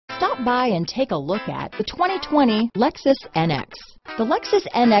Stop by and take a look at the 2020 Lexus NX. The Lexus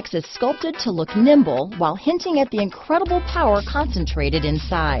NX is sculpted to look nimble while hinting at the incredible power concentrated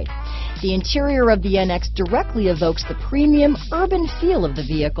inside. The interior of the NX directly evokes the premium urban feel of the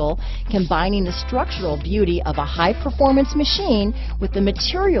vehicle, combining the structural beauty of a high-performance machine with the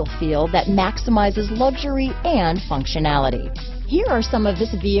material feel that maximizes luxury and functionality. Here are some of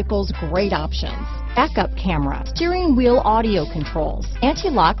this vehicle's great options: backup camera, steering wheel audio controls,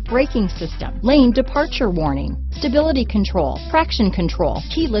 anti-lock braking system, lane departure warning, stability control, traction control,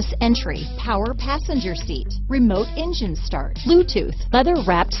 keyless entry, power passenger seat, remote engine start, Bluetooth,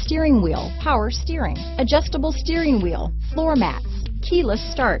 leather-wrapped steering wheel, power steering, adjustable steering wheel, floor mats, keyless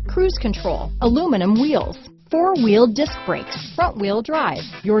start, cruise control, aluminum wheels, four-wheel disc brakes, front-wheel drive.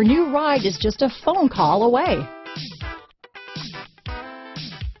 Your new ride is just a phone call away.